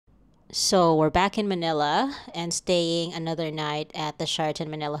So we're back in Manila and staying another night at the Sheraton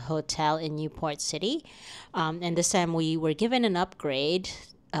Manila Hotel in Newport City. And this time we were given an upgrade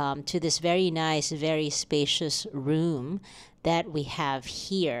to this very nice, very spacious room that we have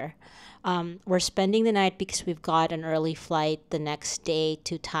here. We're spending the night because we've got an early flight the next day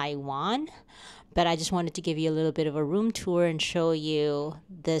to Taiwan. But I just wanted to give you a little bit of a room tour and show you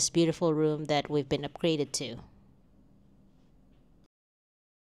this beautiful room that we've been upgraded to.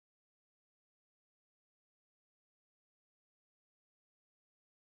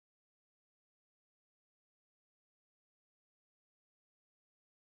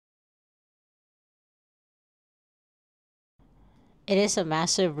 It is a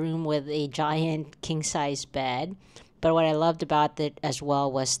massive room with a giant king size bed, but what I loved about it as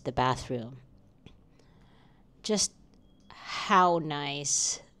well was the bathroom. Just how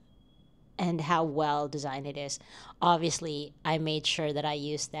nice and how well designed it is. Obviously, I made sure that I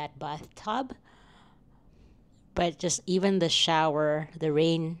used that bathtub, but just even the shower, the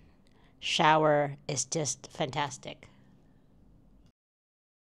rain shower is just fantastic.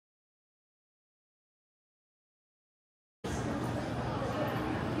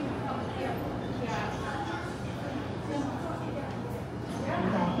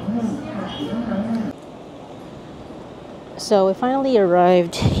 So we finally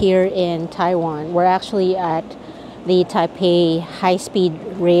arrived here in Taiwan. We're actually at the Taipei High Speed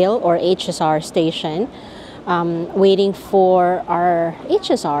Rail or HSR station, waiting for our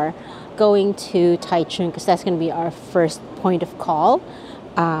HSR going to Taichung because that's going to be our first point of call,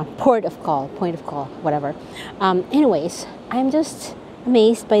 point of call, whatever. Anyways, I'm just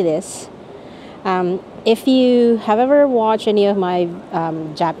amazed by this. If you have ever watched any of my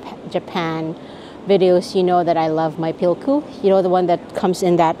Japan videos, you know that I love my pilku. You know, the one that comes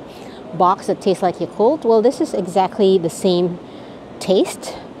in that box that tastes like Yakult. Well, this is exactly the same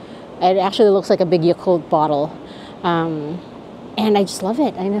taste. It actually looks like a big Yakult bottle. And I just love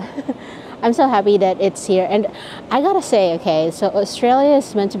it. I know. I'm so happy that it's here. And I gotta say, okay, so Australia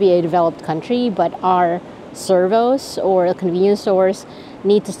is meant to be a developed country, but our servos or convenience stores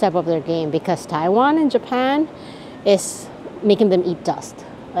need to step up their game because Taiwan and Japan is making them eat dust.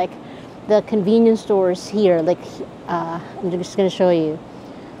 Like, the convenience stores here, like I'm just going to show you.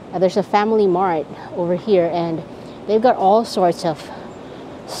 There's a Family Mart over here, and they've got all sorts of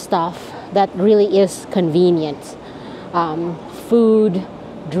stuff that really is convenient. Food,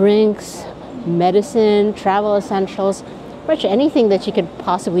 drinks, medicine, travel essentials, pretty much anything that you could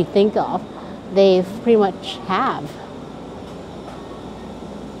possibly think of, they pretty much have.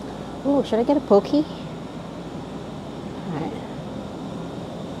 Oh, should I get a pokey? All right.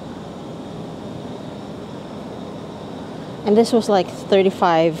 And this was like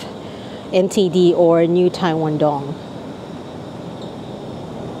 35 NTD or New Taiwan Dong.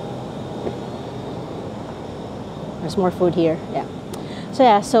 There's more food here, yeah. So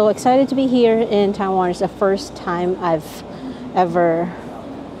yeah, so excited to be here in Taiwan. It's the first time I've ever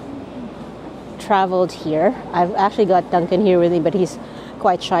traveled here. I've actually got Duncan here with me, but he's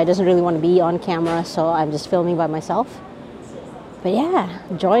quite shy, doesn't really want to be on camera, so I'm just filming by myself. But yeah,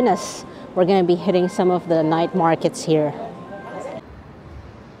 join us. We're going to be hitting some of the night markets here.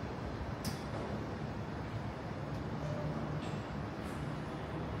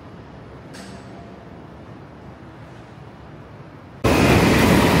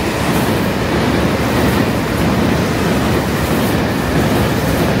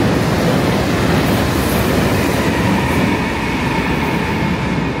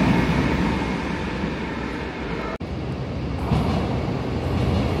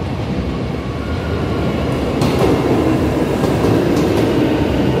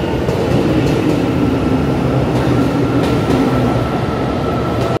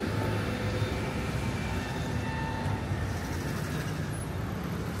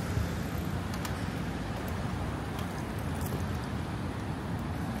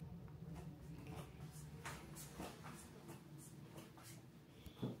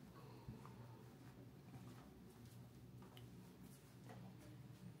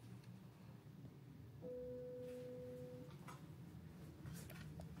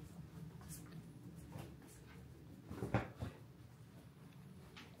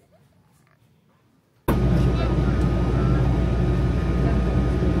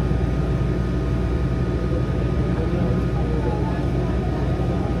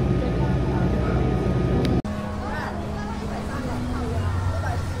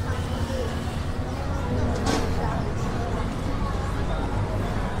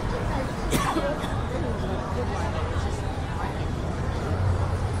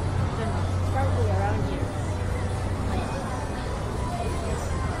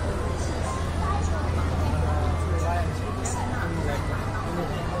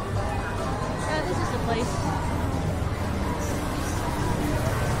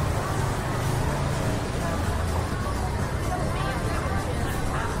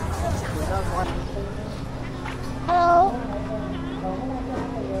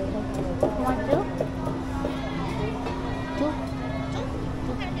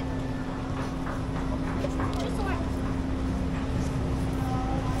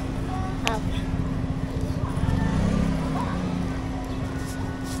 have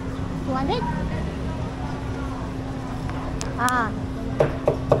 200? Ah.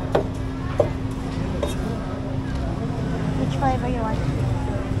 Which flavor you want?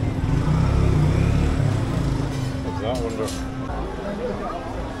 What's that one?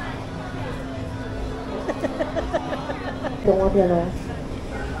 等我点了。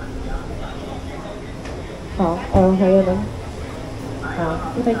好，还有呢？好，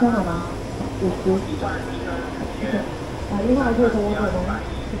这杯车好吗？50。谢谢。1号可以等我点吗？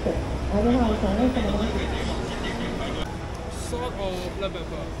谢谢。1号想要什么东西 Salt or black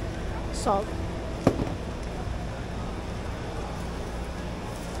pepper? Salt.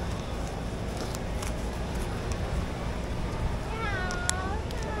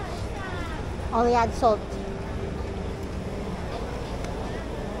 Only add salt.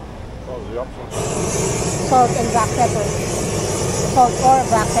 What was the option? Salt and black pepper. Salt or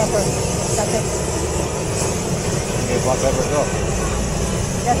black pepper. That's it. Yeah, black pepper as well.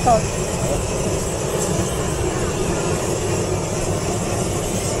 Just salt.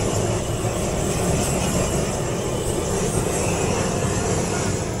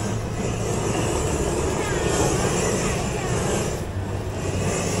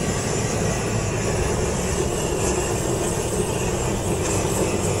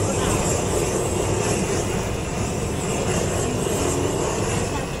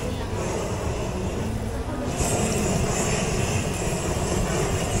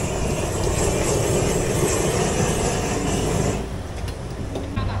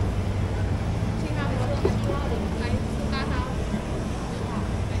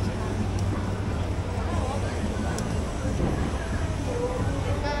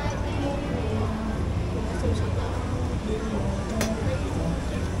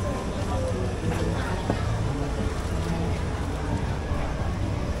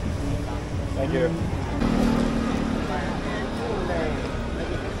 Thank you.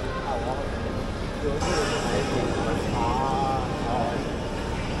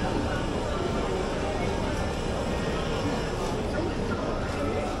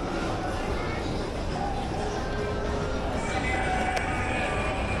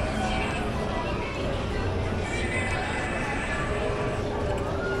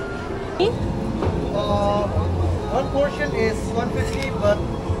 One portion is 150, but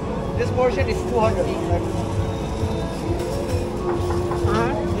this portion is 200.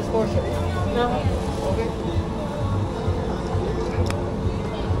 This portion. No. Okay.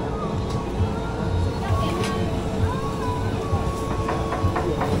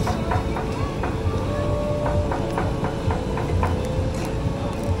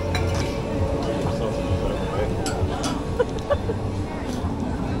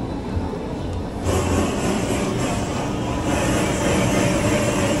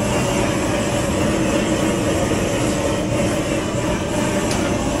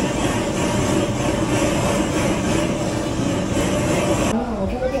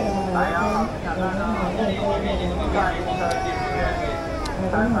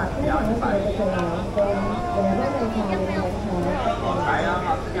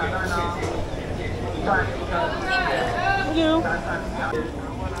 Thank you.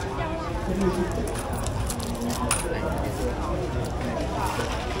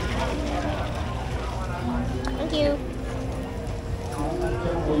 Thank you.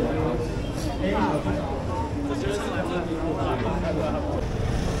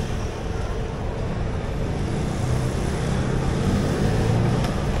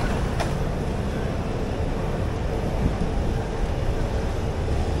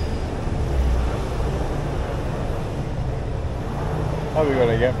 How are we going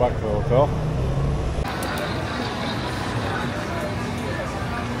to get back to the hotel?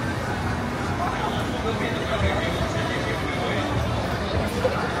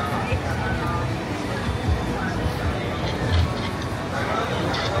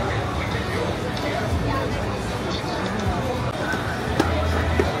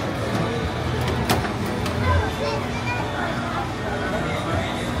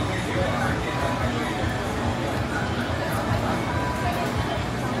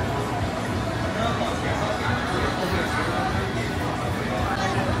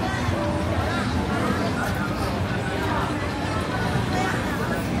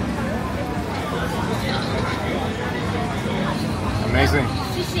 Amazing.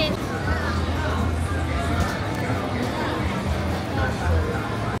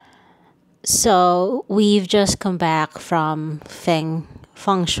 So we've just come back from Feng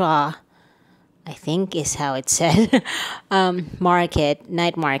Shui, I think is how it's said,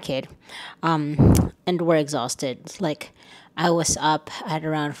 night market, and we're exhausted. Like I was up at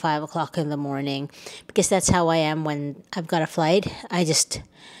around 5 o'clock in the morning because that's how I am when I've got a flight. I just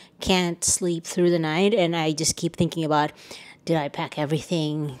can't sleep through the night, and I just keep thinking about, did I pack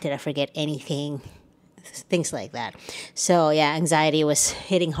everything? Did I forget anything? Things like that. So yeah, anxiety was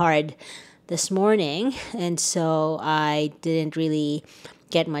hitting hard this morning, and so I didn't really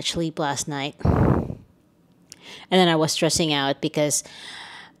get much sleep last night. And then I was stressing out because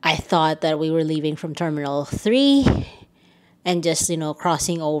I thought that we were leaving from Terminal 3 and just,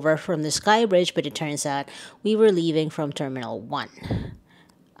 crossing over from the Sky Bridge, but it turns out we were leaving from Terminal 1.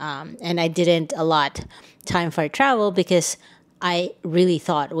 And I didn't allot time for travel because I really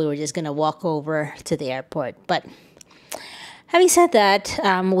thought we were just going to walk over to the airport. But having said that,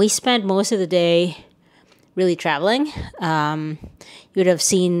 we spent most of the day really traveling. You would have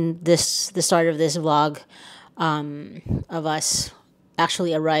seen the start of this vlog of us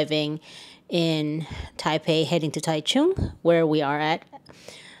actually arriving in Taipei, heading to Taichung, where we are at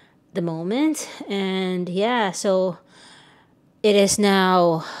the moment. And yeah, so it is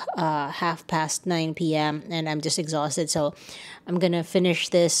now 9:30 p.m. and I'm just exhausted. So I'm going to finish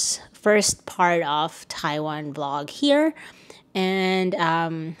this first part of Taiwan vlog here. And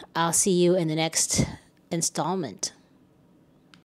I'll see you in the next installment.